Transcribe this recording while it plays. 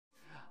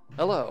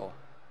Hello,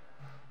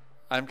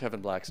 I'm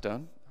Kevin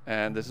Blackistone,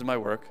 and this is my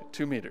work,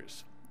 2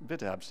 meters.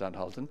 Bitte Abstand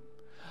halten.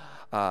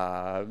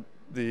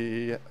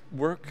 The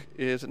work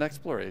is an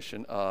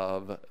exploration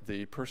of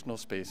the personal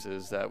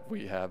spaces that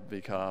we have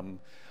become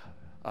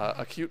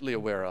acutely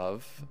aware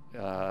of,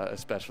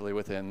 especially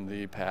within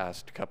the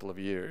past couple of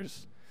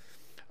years.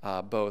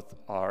 Both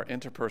our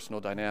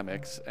interpersonal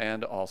dynamics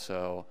and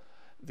also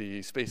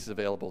the spaces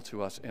available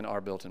to us in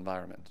our built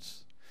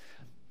environments.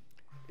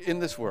 In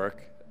this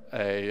work,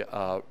 a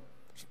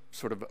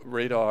sort of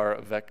radar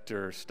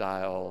vector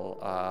style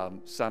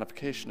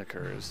sonification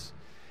occurs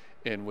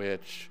in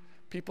which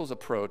people's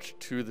approach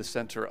to the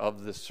center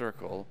of this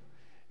circle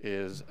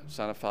is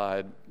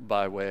sonified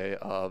by way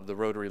of the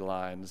rotary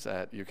lines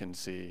that you can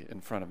see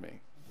in front of me.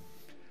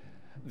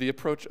 The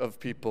approach of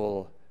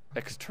people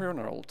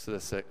external to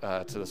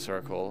the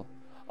circle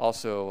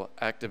also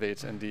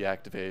activates and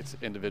deactivates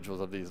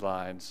individuals of these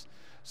lines.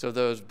 So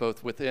those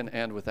both within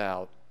and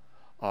without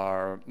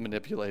are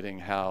manipulating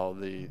how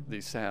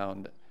the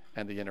sound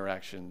and the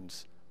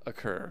interactions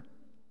occur.